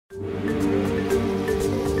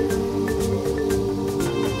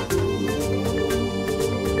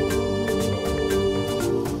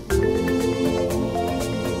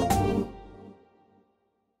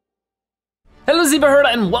you've heard,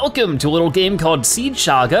 and welcome to a little game called Siege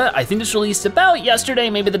Saga. I think this released about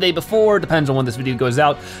yesterday, maybe the day before, depends on when this video goes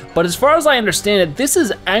out. But as far as I understand it, this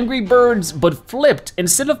is Angry Birds, but flipped.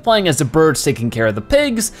 Instead of playing as the birds taking care of the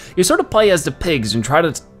pigs, you sort of play as the pigs and try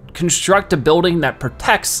to construct a building that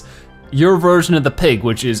protects your version of the pig,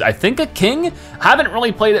 which is, I think, a king? Haven't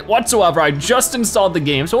really played it whatsoever. I just installed the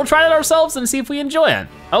game, so we'll try it ourselves and see if we enjoy it.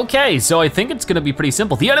 Okay, so I think it's gonna be pretty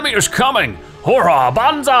simple. The enemy is coming! Hurrah,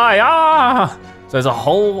 banzai, ah! So there's a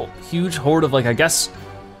whole huge horde of, like, I guess,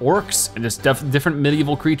 orcs and just different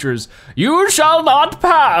medieval creatures. You shall not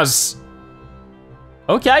pass!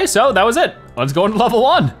 Okay, so that was it. Let's go into level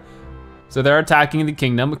 1. So they're attacking the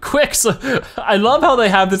kingdom. Quick, so I love how they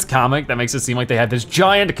have this comic that makes it seem like they have this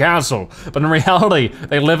giant castle, but in reality,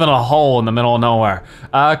 they live in a hole in the middle of nowhere.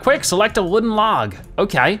 Quick, select a wooden log.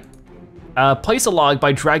 Okay. Place a log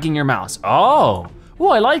by dragging your mouse. Oh,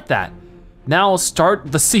 I like that. Now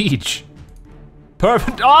start the siege.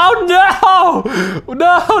 Perfect, oh no!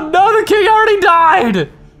 No, the king already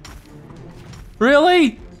died!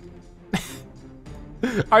 Really?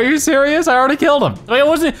 Are you serious? I already killed him. It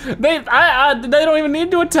wasn't, they don't even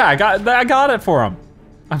need to attack. I got it for him.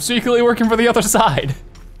 I'm secretly working for the other side.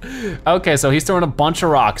 Okay, so he's throwing a bunch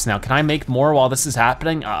of rocks now. Can I make more while this is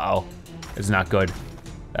happening? Uh-oh, it's not good.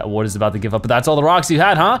 That wood is about to give up, but that's all the rocks you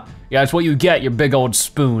had, huh? Yeah, that's what you get, your big old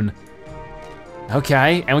spoon.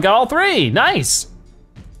 Okay, and we got all 3, nice.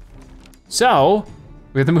 So,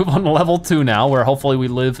 we have to move on to level 2 now, where hopefully we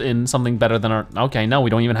live in something better than our, okay, no, we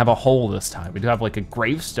don't even have a hole this time. We do have like a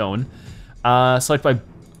gravestone. Select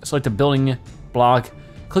a building block.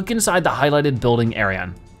 Click inside the highlighted building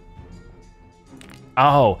area.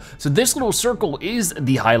 Oh, so this little circle is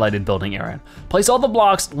the highlighted building area. Place all the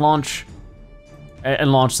blocks, launch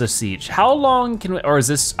the siege. How long can we, or is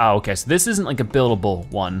this, oh, okay, so this isn't like a buildable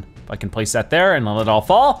one. If I can place that there and let it all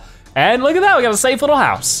fall. And look at that, we got a safe little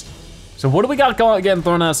house. So what do we got getting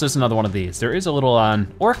thrown at us? There's another one of these. There is a little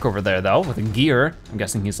orc over there though, with a gear. I'm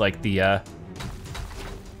guessing he's like the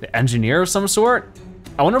engineer of some sort.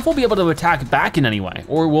 I wonder if we'll be able to attack back in any way,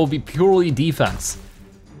 or will be purely defense.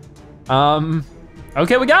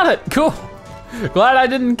 Okay, we got it, cool. Glad I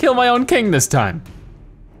didn't kill my own king this time.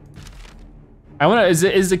 I wonder,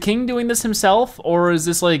 is the king doing this himself, or is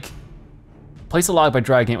this like, place a log by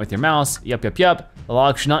dragging it with your mouse. Yep. The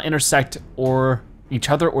log should not intersect each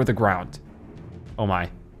other or the ground. Oh my.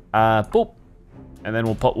 Boop. And then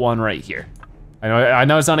we'll put one right here. I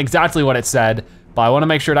know it's not exactly what it said, but I wanna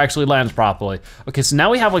make sure it actually lands properly. Okay, so now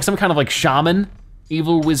we have like some kind of like shaman,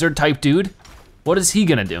 evil wizard type dude. What is he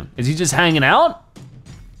gonna do? Is he just hanging out?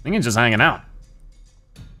 I think he's just hanging out.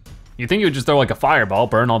 You think he would just throw like a fireball,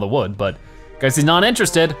 burn all the wood, but guess he's not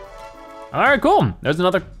interested. All right, cool. There's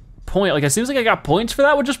another point. Like it seems like I got points for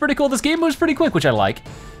that, which is pretty cool. This game moves pretty quick, which I like.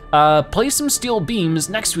 Place some steel beams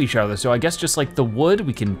next to each other. So I guess just like the wood,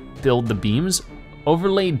 we can build the beams.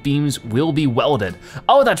 Overlaid beams will be welded.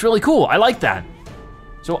 Oh, that's really cool, I like that.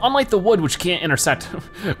 So unlike the wood, which can't intersect,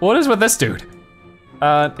 what is with this dude?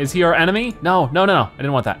 Is he our enemy? No, I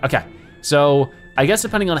didn't want that, okay. So I guess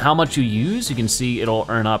depending on how much you use, you can see it'll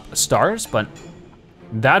earn up stars, but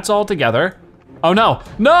that's all together. Oh no,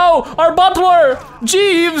 our butler,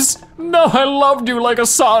 Jeeves! No, I loved you like a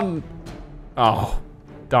son. Oh.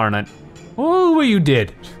 Darn it. Oh, what you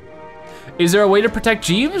did. Is there a way to protect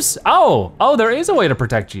Jeeves? Oh, there is a way to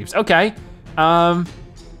protect Jeeves, okay. Oh,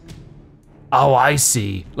 I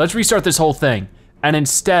see. Let's restart this whole thing. And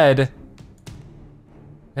instead,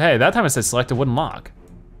 hey, that time it said select a wooden log.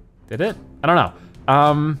 Did it? I don't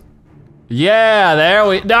know. Yeah, there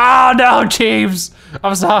we, no, Jeeves.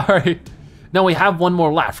 I'm sorry. No, we have one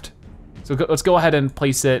more left. So let's go ahead and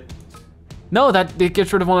place it. No, it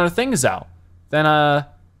gets rid of one of the things out. Then,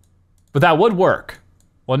 but that would work,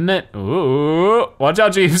 wouldn't it? Ooh, watch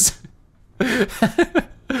out, Jeeves.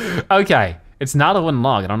 Okay, it's not a wooden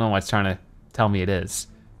log. I don't know why it's trying to tell me it is.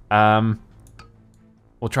 We'll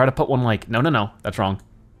try to put one like, no, that's wrong.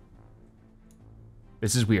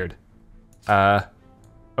 This is weird.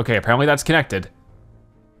 Okay, apparently that's connected.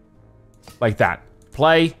 Like that,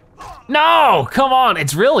 play. No, come on,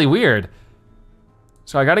 it's really weird.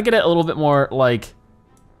 So I gotta get it a little bit more like,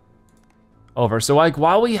 over. So like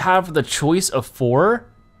while we have the choice of 4,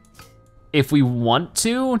 if we want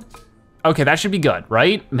to, okay, that should be good,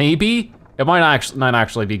 right? Maybe, it might not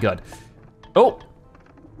actually be good. Oh,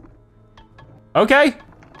 okay.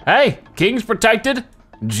 Hey, king's protected.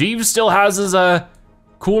 Jeeves still has his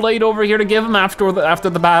Kool-Aid over here to give him after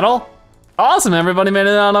the battle. Awesome, everybody made it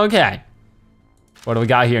out okay. What do we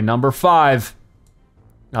got here? Number 5.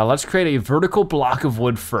 Now let's create a vertical block of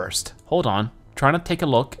wood first. Hold on. trying to take a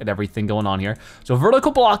look at everything going on here. So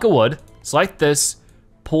vertical block of wood, select this,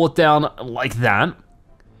 pull it down like that.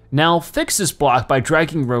 Now fix this block by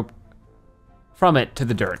dragging rope from it to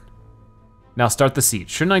the dirt. Now start the siege.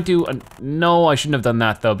 Shouldn't I do, no, I shouldn't have done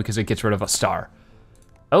that though because it gets rid of a star.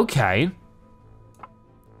 Okay,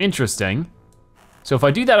 interesting. So if I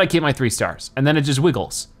do that, I get my 3 stars and then it just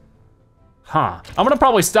wiggles. Huh, I'm gonna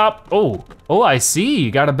probably stop. Oh, I see, you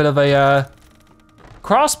got a bit of a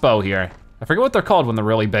crossbow here. I forget what they're called when they're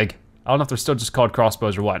really big. I don't know if they're still just called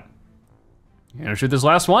crossbows or what. You gonna shoot this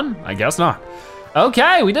last one? I guess not.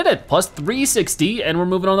 Okay, we did it, plus 360 and we're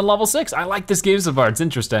moving on to level 6. I like this game so far, it's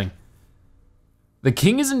interesting. The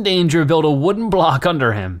king is in danger, build a wooden block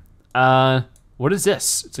under him. What is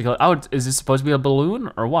this? It's like, oh, is this supposed to be a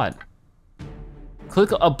balloon or what? Click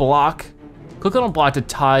a block, click on a block to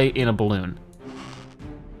tie in a balloon.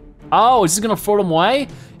 Oh, is this gonna float them away?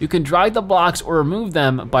 You can drag the blocks or remove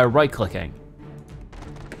them by right clicking.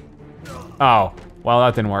 Oh, well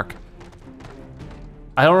that didn't work.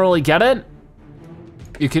 I don't really get it.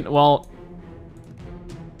 You can, well,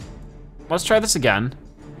 let's try this again.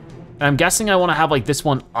 And I'm guessing I wanna have like this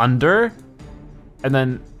one under and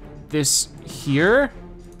then this here.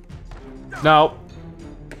 No,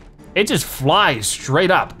 it just flies straight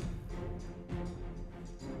up.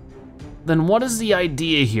 Then what is the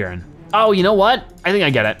idea here? Oh, you know what? I think I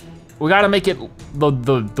get it. We gotta make it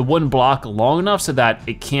the wooden block long enough so that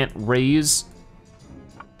it can't raise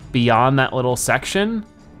beyond that little section.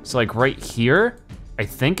 So like right here, I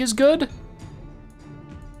think is good.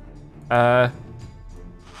 There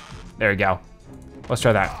we go. Let's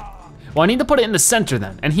try that. Well, I need to put it in the center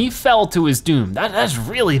then, and he fell to his doom. That's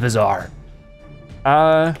really bizarre.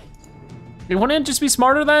 Wouldn't it just be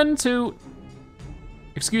smarter then to,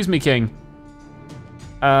 excuse me, king.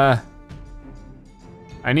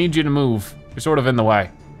 I need you to move. You're sort of in the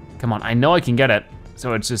way. Come on, I know I can get it.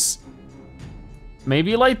 So it's just,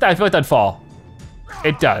 maybe like that, I feel like that'd fall.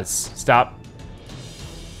 It does, stop.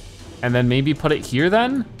 And then maybe put it here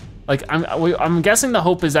then? Like, I'm guessing the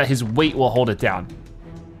hope is that his weight will hold it down.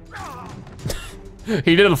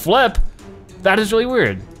 He did a flip. That is really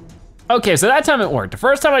weird. Okay, so that time it worked. The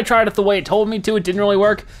first time I tried it the way it told me to, it didn't really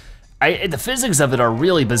work. The physics of it are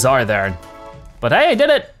really bizarre there. But hey, I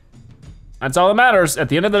did it. That's all that matters. At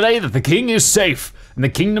the end of the day, that the king is safe and the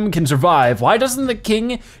kingdom can survive. Why doesn't the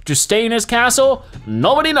king just stay in his castle?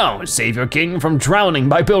 Nobody knows. Save your king from drowning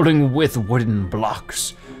by building with wooden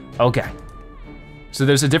blocks. Okay. So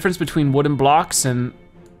there's a difference between wooden blocks and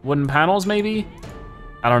wooden panels maybe?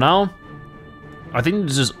 I don't know. I think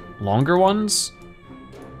there's just longer ones.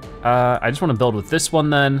 I just wanna build with this one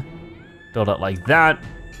then. Build it like that.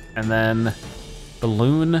 And then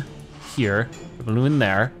balloon here, balloon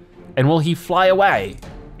there. And will he fly away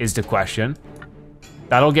is the question.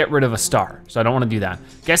 That'll get rid of a star, so I don't wanna do that.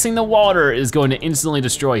 Guessing the water is going to instantly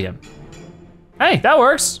destroy him. Hey, that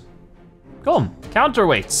works. Cool,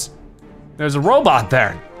 counterweights. There's a robot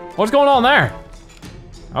there. What's going on there?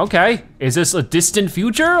 Okay, is this a distant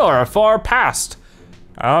future or a far past?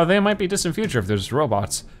 They might be distant future if there's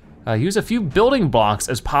robots. Use a few building blocks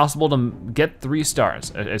as possible to get 3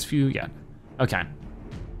 stars, as few, yeah, okay.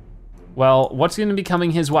 Well, what's gonna be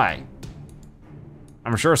coming his way?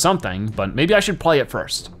 I'm sure something, but maybe I should play it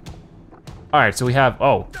first. All right, so we have,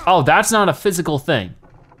 oh, that's not a physical thing.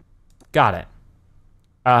 Got it.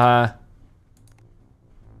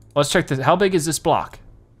 Let's check this, how big is this block?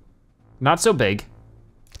 Not so big.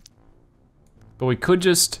 But we could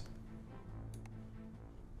just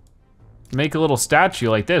make a little statue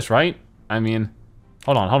like this, right? I mean,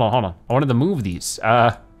 hold on. I wanted to move these.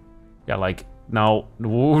 Yeah, like, no,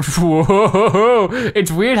 whoa.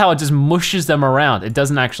 It's weird how it just mushes them around. It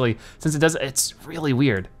doesn't actually, since it does, it's really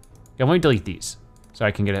weird. Yeah, let me delete these so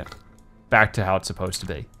I can get it back to how it's supposed to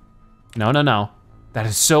be. No. That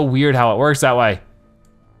is so weird how it works that way.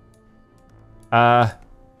 And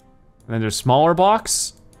then there's smaller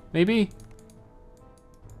blocks, maybe?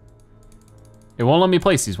 It won't let me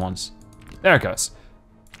place these ones. There it goes.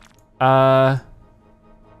 That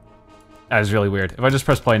is really weird. If I just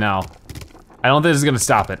press play now, I don't think this is gonna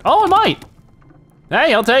stop it. Oh, it might.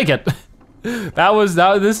 Hey, I'll take it.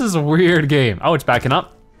 This is a weird game. Oh, it's backing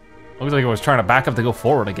up. Looks like it was trying to back up to go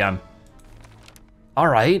forward again. All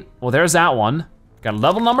right, well there's that one. Got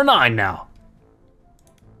level number 9 now.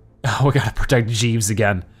 Oh, we gotta protect Jeeves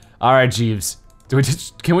again. All right, Jeeves.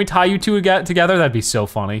 Can we tie you two together? That'd be so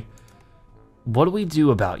funny. What do we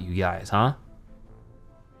do about you guys, huh?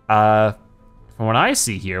 From what I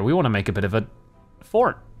see here, we wanna make a bit of a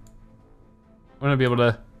fort. We're gonna be able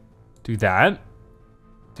to do that,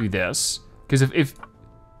 do this. Because if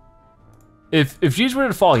If Jeeves were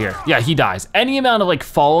to fall here, yeah, he dies. Any amount of like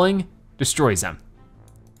falling destroys him.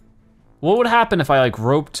 What would happen if I like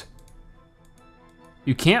roped?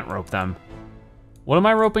 You can't rope them. What am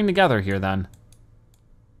I roping together here then?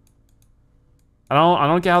 I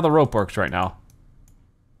don't get how the rope works right now.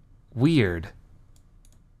 Weird.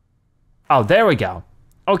 Oh, there we go.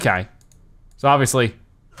 Okay. So obviously,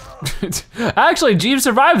 actually Jeeves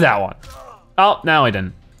survived that one. Oh, no, he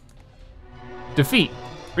didn't. Defeat,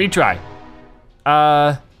 retry.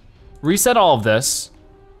 Reset all of this.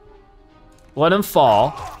 Let him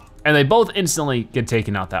fall, and they both instantly get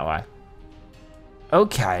taken out that way.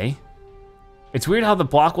 Okay. It's weird how the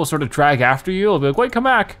block will sort of drag after you. It'll be like, wait, come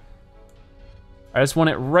back. I just want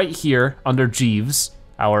it right here under Jeeves,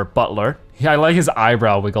 our butler. Yeah, I like his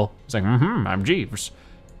eyebrow wiggle. He's like, I'm Jeeves.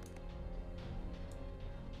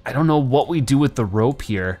 I don't know what we do with the rope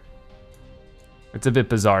here. It's a bit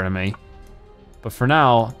bizarre to me. But for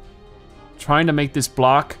now, trying to make this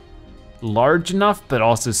block large enough, but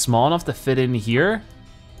also small enough to fit in here.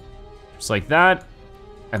 Just like that.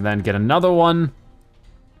 And then get another one.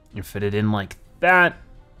 You fit it in like that.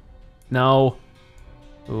 No.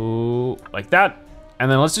 Ooh, like that.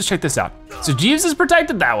 And then let's just check this out. So Jeeves is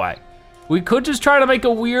protected that way. We could just try to make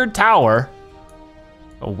a weird tower.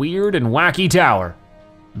 A weird and wacky tower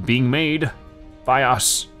being made by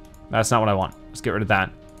us. That's not what I want. Let's get rid of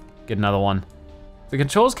that. Get another one. The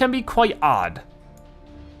controls can be quite odd.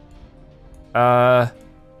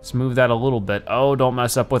 Let's move that a little bit. Oh, don't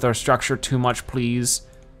mess up with our structure too much, please.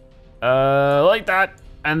 Like that.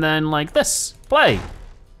 And then like this, play.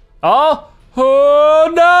 Oh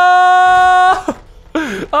no!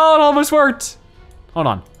 Oh, it almost worked. Hold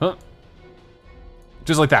on,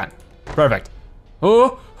 just like that, perfect.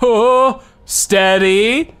 Oh,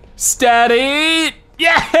 steady, steady.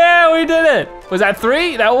 Yeah, we did it. Was that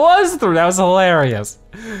 3? That was 3, that was hilarious.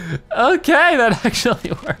 Okay, that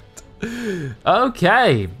actually worked.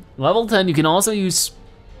 Okay, level 10, you can also use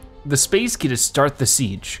the space key to start the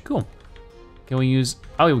siege. Cool. Can we use,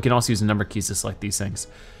 oh, we can also use the number keys to select these things.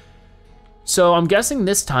 So I'm guessing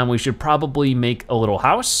this time we should probably make a little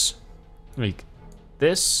house, like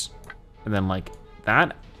this, and then like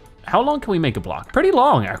that. How long can we make a block? Pretty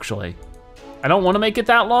long, actually. I don't want to make it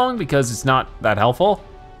that long because it's not that helpful.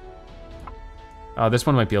 This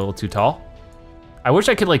one might be a little too tall. I wish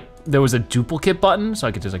I could like, there was a duplicate button so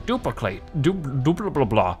I could just like duplicate, blah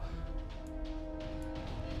blah.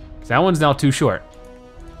 That one's now too short.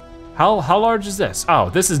 How large is this? Oh,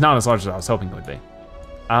 this is not as large as I was hoping it would be.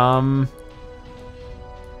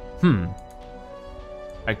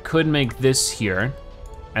 I could make this here,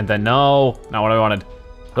 and then no, not what I wanted.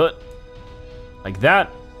 Like that,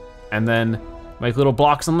 and then make little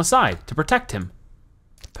blocks on the side to protect him.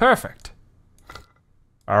 Perfect.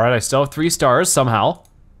 All right, I still have 3 stars somehow.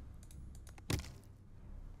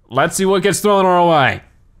 Let's see what gets thrown our way.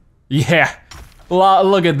 Yeah,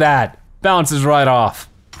 look at that. Bounces right off.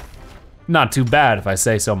 Not too bad if I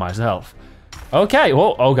say so myself. Okay,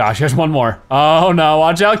 whoa, oh gosh, there's one more. Oh no,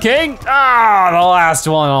 watch out, King. Ah, the last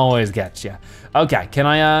one always gets you. Okay, can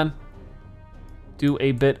I do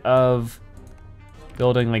a bit of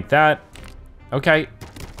building like that? Okay,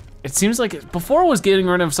 it seems like before I was getting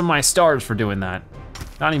rid of some of my stars for doing that.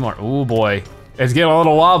 Not anymore, oh boy. It's getting a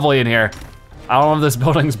little wobbly in here. I don't know if this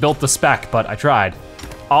building's built to spec, but I tried.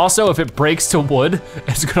 Also, if it breaks to wood,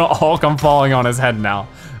 it's gonna all come falling on his head now.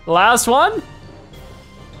 Last one?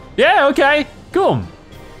 Yeah, okay, cool.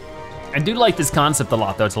 I do like this concept a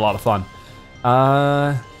lot though, it's a lot of fun.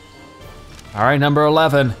 All right, number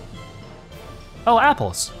 11. Oh,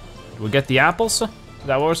 apples. Do we get the apples? Is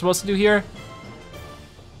that what we're supposed to do here?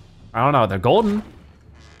 I don't know, they're golden.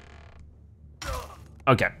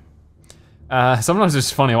 Okay. Sometimes it's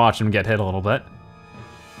funny watching him get hit a little bit.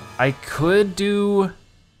 I could do,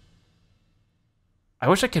 I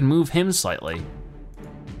wish I could move him slightly.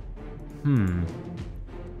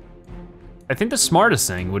 I think the smartest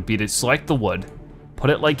thing would be to select the wood,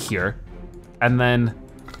 put it like here, and then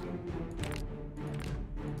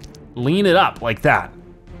lean it up like that.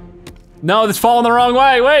 No, it's falling the wrong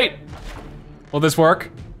way, wait. Will this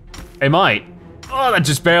work? It might. Oh, that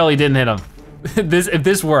just barely didn't hit him. If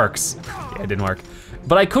this works. Yeah, it didn't work.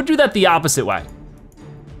 But I could do that the opposite way.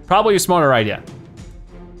 Probably a smarter idea.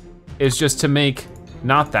 Is just to make,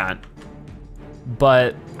 not that,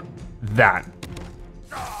 but that.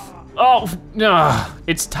 Oh, no,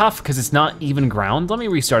 it's tough because it's not even ground. Let me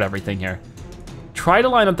restart everything here. Try to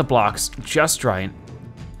line up the blocks just right,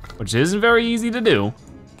 which isn't very easy to do,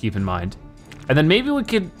 keep in mind. And then maybe we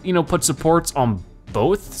could, you know, put supports on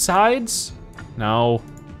both sides. No,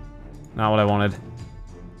 not what I wanted.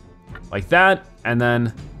 Like that, and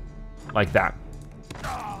then like that.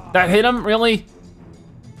 That hit him, really?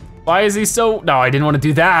 Why is he so, no, I didn't want to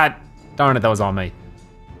do that. Darn it, that was on me.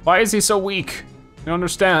 Why is he so weak? I don't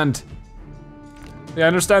understand. Yeah, I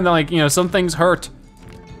understand that, like, you know, some things hurt,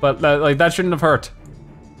 but like that shouldn't have hurt.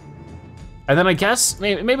 And then I guess,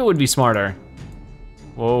 maybe it would be smarter,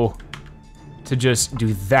 whoa, to just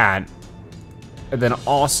do that. And then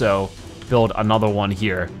also build another one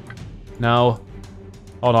here. No,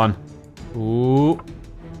 hold on. Ooh,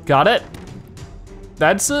 got it.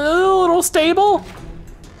 That's a little stable.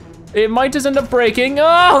 It might just end up breaking.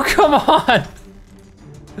 Oh, come on.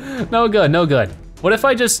 No good, no good. What if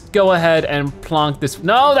I just go ahead and plonk this?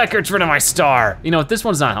 No, that gets rid of my star. You know what, this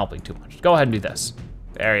one's not helping too much. Go ahead and do this.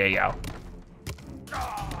 There you go.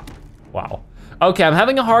 Wow. Okay, I'm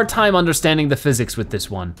having a hard time understanding the physics with this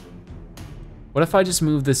one. What if I just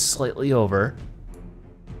move this slightly over?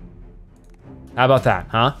 How about that,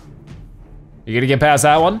 huh? You gonna get past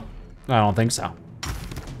that one? I don't think so.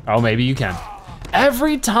 Oh, maybe you can.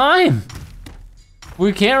 Every time!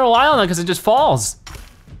 We can't rely on that because it just falls.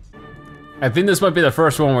 I think this might be the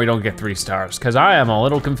first one where we don't get 3 stars, because I am a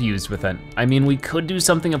little confused with it. I mean, we could do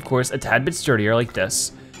something, of course, a tad bit sturdier like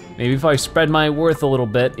this. Maybe if I spread my worth a little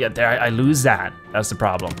bit, yeah, there, I lose that. That's the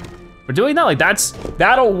problem. We're doing that, like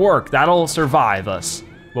that'll work, that'll survive us,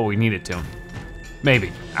 what we need it to.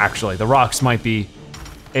 Maybe, actually, the rocks might be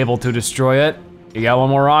able to destroy it. You got one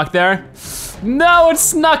more rock there? No, it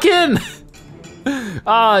snuck in!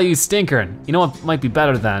 Ah, you stinker. You know what might be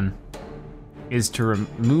better then? Is to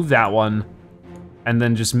remove that one and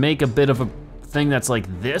then just make a bit of a thing that's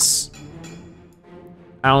like this.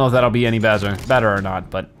 I don't know if that'll be any better or not,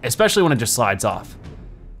 but especially when it just slides off.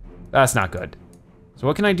 That's not good. So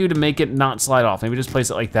what can I do to make it not slide off? Maybe just place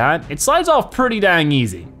it like that. It slides off pretty dang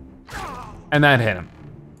easy. And that hit him.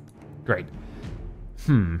 Great.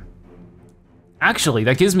 Actually,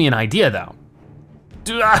 that gives me an idea though.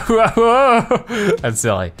 That's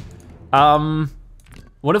silly.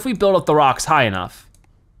 What if we build up the rocks high enough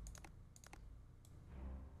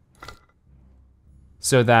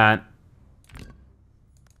so that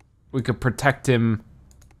we could protect him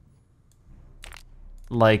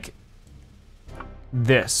like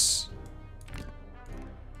this?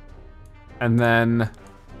 And then,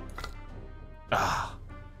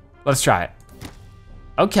 let's try it.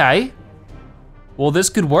 Okay, well this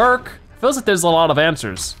could work. Feels like there's a lot of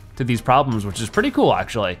answers to these problems, which is pretty cool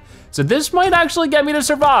actually. So this might actually get me to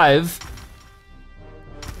survive,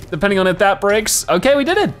 depending on if that breaks. Okay, we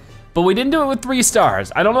did it, but we didn't do it with 3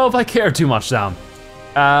 stars. I don't know if I care too much though.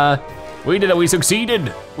 We did it, we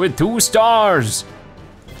succeeded with 2 stars.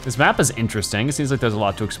 This map is interesting. It seems like there's a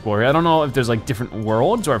lot to explore here. I don't know if there's like different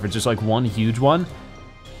worlds or if it's just like one huge one.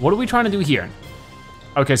 What are we trying to do here?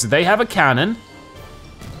 Okay, so they have a cannon.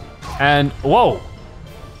 And whoa,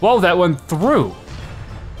 whoa, that went through.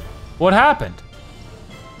 What happened?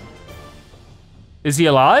 Is he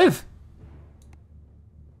alive?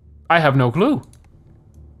 I have no clue.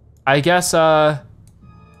 I guess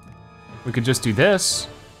we could just do this.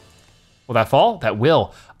 Will that fall? That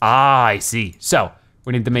will. Ah, I see. So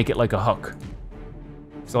we need to make it like a hook.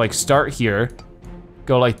 So like start here,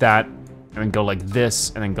 go like that, and then go like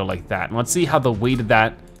this, and then go like that. And let's see how the weight of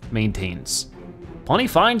that maintains. Plenty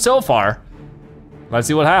fine so far. Let's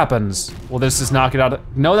see what happens. Will this just knock it out?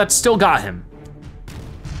 No, that still got him.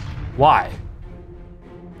 Why?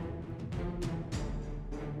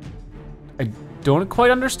 I don't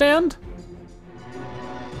quite understand.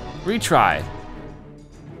 Retry.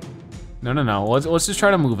 No. Let's just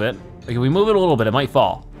try to move it. Like if we move it a little bit, it might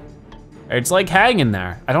fall. It's like hanging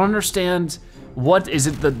there. I don't understand. What is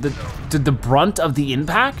it? The brunt of the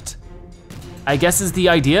impact? I guess is the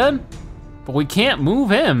idea, but we can't move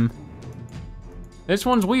him. This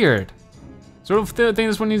one's weird. Sort of think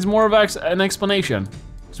this one needs more of an explanation,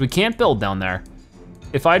 because we can't build down there.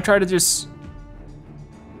 If I try to just,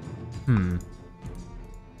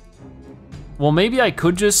 well, maybe I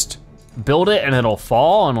could just build it and it'll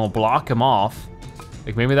fall and it'll block him off.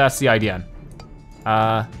 Like maybe that's the idea.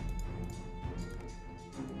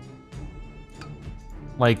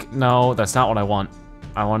 Like, no, that's not what I want.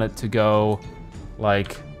 I want it to go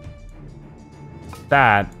like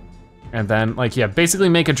that. And then like, yeah, basically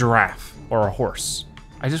make a giraffe or a horse.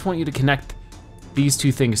 I just want you to connect these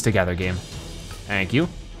 2 things together, game. Thank you.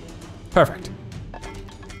 Perfect.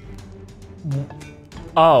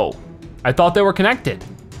 Oh, I thought they were connected.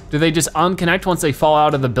 Do they just unconnect once they fall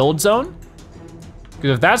out of the build zone?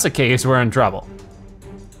 Because if that's the case, we're in trouble.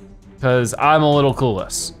 Because I'm a little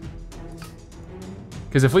clueless.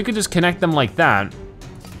 Because if we could just connect them like that,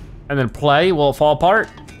 and then play, will it fall apart?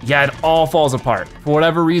 Yeah, it all falls apart. For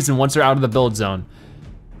whatever reason, once they're out of the build zone.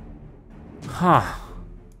 Huh.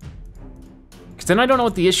 Because then I don't know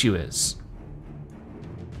what the issue is.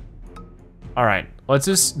 All right, let's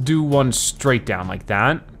just do one straight down like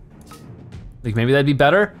that. Like maybe that'd be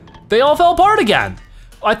better. They all fell apart again.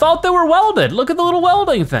 I thought they were welded. Look at the little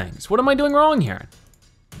welding things. What am I doing wrong here?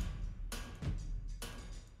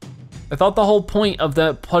 I thought the whole point of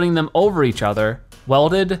putting them over each other,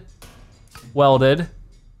 welded, welded,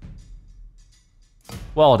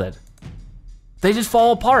 welded. They just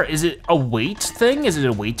fall apart. Is it a weight thing? Is it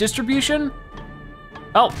a weight distribution?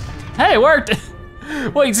 Oh, hey, it worked.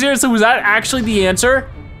 Wait, seriously, was that actually the answer?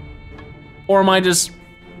 Or am I just,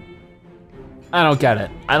 I don't get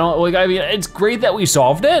it. I mean, it's great that we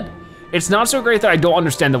solved it. It's not so great that I don't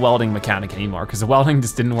understand the welding mechanic anymore, because the welding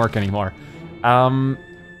just didn't work anymore.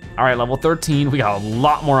 All right, level 13, we got a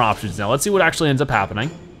lot more options now. Let's see what actually ends up happening.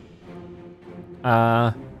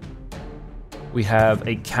 We have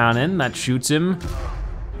a cannon that shoots him.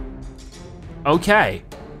 Okay,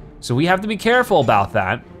 so we have to be careful about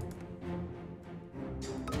that.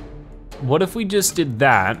 What if we just did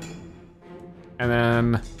that, and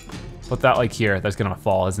then put that like here? That's gonna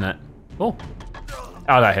fall, isn't it? Oh,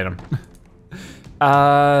 that hit him.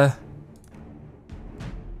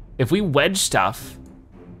 If we wedge stuff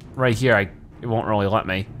right here, it won't really let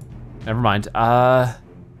me. Never mind. I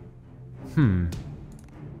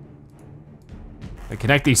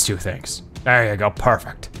connect these two things. There you go,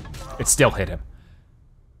 perfect. It still hit him.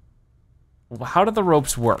 How do the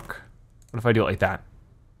ropes work? What if I do it like that?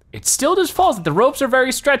 It still just falls. The ropes are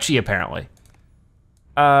very stretchy, apparently.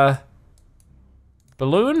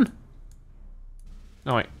 Balloon?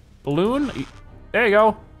 No, wait, balloon? There you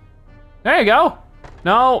go. There you go.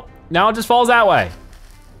 No, now it just falls that way.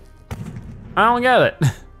 I don't get it.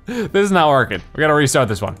 This is not working. We gotta restart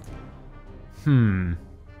this one.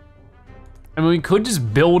 I mean, we could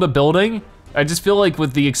just build a building. I just feel like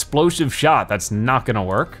with the explosive shot, that's not gonna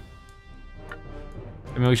work.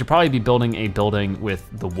 I mean, we should probably be building a building with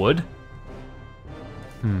the wood.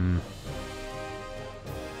 So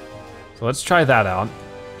let's try that out.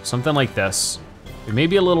 Something like this. It may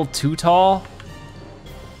be a little too tall,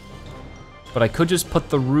 but I could just put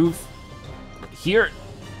the roof here,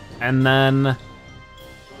 and then,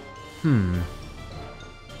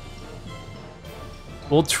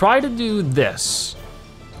 we'll try to do this,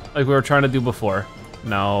 like we were trying to do before.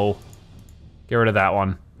 No, get rid of that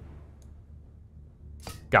one.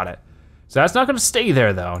 Got it. So that's not gonna stay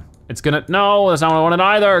there though. It's gonna, no, that's not what I wanted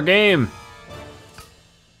either, game.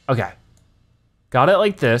 Okay, got it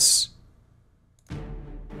like this.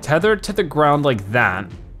 Tethered to the ground like that.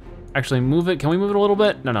 Actually move it, can we move it a little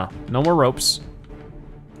bit? No more ropes.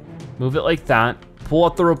 Move it like that, pull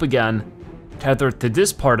out the rope again, tether it to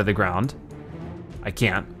this part of the ground. I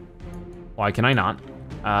can't. Why can I not?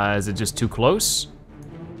 Is it just too close?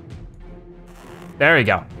 There you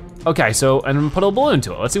go. Okay, so, and put a balloon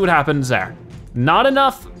to it. Let's see what happens there. Not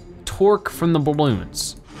enough torque from the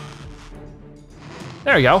balloons.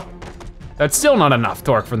 There you go. That's still not enough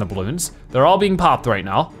torque from the balloons. They're all being popped right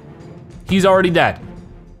now. He's already dead.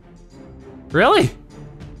 Really?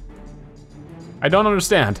 I don't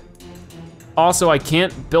understand. Also, I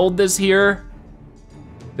can't build this here.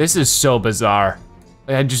 This is so bizarre.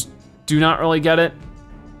 I just do not really get it.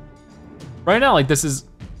 Right now, like this is,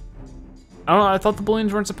 I don't know, I thought the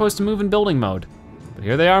balloons weren't supposed to move in building mode, but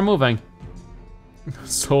here they are moving.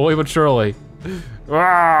 Slowly but surely.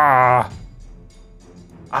 Ah!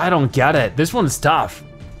 I don't get it. This one's tough.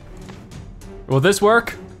 Will this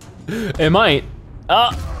work? It might.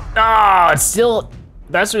 It's still,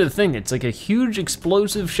 that's sort of the thing. It's like a huge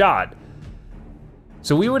explosive shot.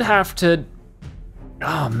 So we would have to,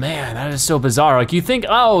 oh man, that is so bizarre. Like you think,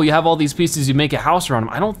 oh, you have all these pieces, you make a house around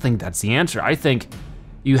them. I don't think that's the answer. I think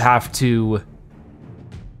you have to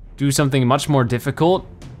do something much more difficult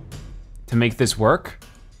to make this work.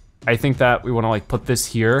 I think that we wanna like put this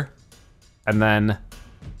here and then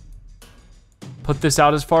put this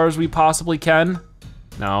out as far as we possibly can.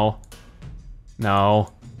 No.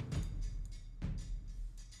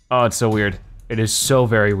 Oh, it's so weird. It is so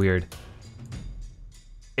very weird.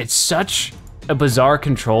 It's such a bizarre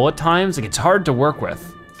control at times, like it's hard to work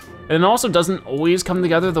with. And it also doesn't always come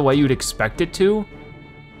together the way you'd expect it to.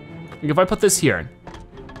 Like if I put this here,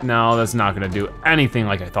 no, that's not gonna do anything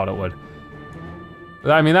like I thought it would.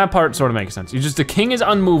 But I mean, that part sort of makes sense. The king is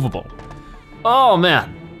unmovable. Oh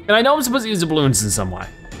man. And I know I'm supposed to use the balloons in some way.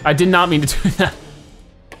 I did not mean to do that.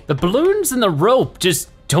 The balloons and the rope just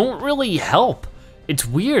don't really help. It's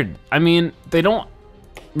weird. I mean, they don't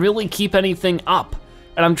really keep anything up.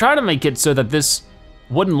 And I'm trying to make it so that this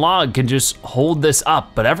wooden log can just hold this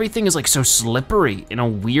up, but everything is like so slippery in a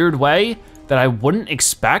weird way that I wouldn't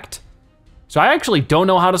expect. So I actually don't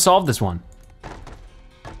know how to solve this one.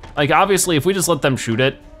 Like obviously if we just let them shoot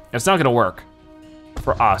it, it's not gonna work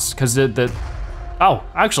for us, cause oh,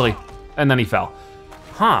 actually, and then he fell.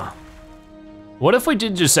 Huh. What if we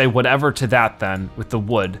did just say whatever to that then with the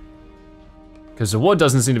wood? Cause the wood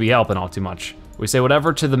doesn't seem to be helping all too much. We say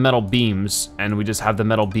whatever to the metal beams and we just have the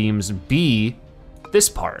metal beams be this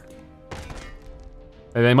part.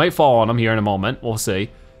 And they might fall on them here in a moment, we'll see.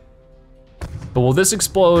 But will this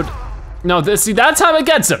explode? No, see, that time it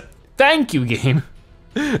gets him. Thank you, game.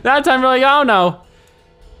 That time we're like, oh no.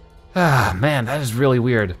 Ah, man, that is really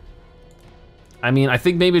weird. I mean, I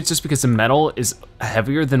think maybe it's just because the metal is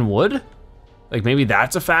heavier than wood. Like maybe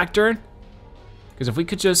that's a factor. Because if we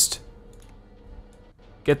could just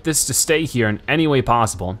get this to stay here in any way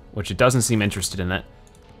possible, which it doesn't seem interested in it.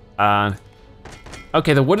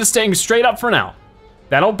 Okay, the wood is staying straight up for now.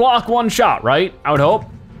 That'll block one shot, right? I would hope.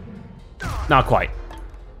 Not quite.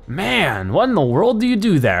 Man, what in the world do you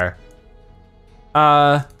do there?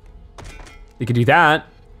 You could do that.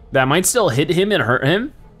 That might still hit him and hurt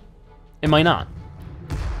him. It might not.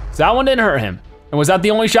 So that one didn't hurt him. And was that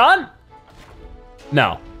the only shot?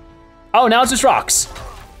 No. Oh, now it's just rocks.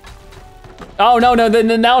 Oh no,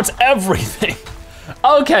 then now it's everything.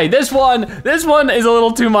 Okay, this one is a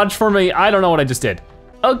little too much for me. I don't know what I just did.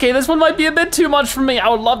 Okay, this one might be a bit too much for me. I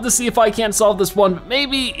would love to see if I can't solve this one, but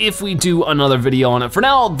maybe if we do another video on it. For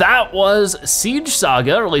now, that was Siege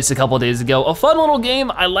Saga, released a couple days ago. A fun little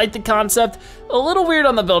game, I like the concept. A little weird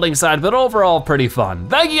on the building side, but overall pretty fun.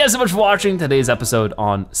 Thank you guys so much for watching today's episode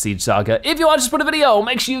on Siege Saga. If you watch this part of the video,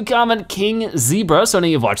 make sure you comment King Zebra so I know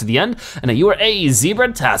you've watched to the end and that you are a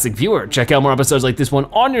Zebra-tastic viewer. Check out more episodes like this one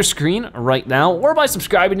on your screen right now or by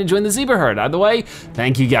subscribing to join the Zebra Herd. Either way,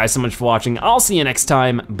 thank you guys so much for watching. I'll see you next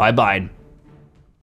time. Bye-bye.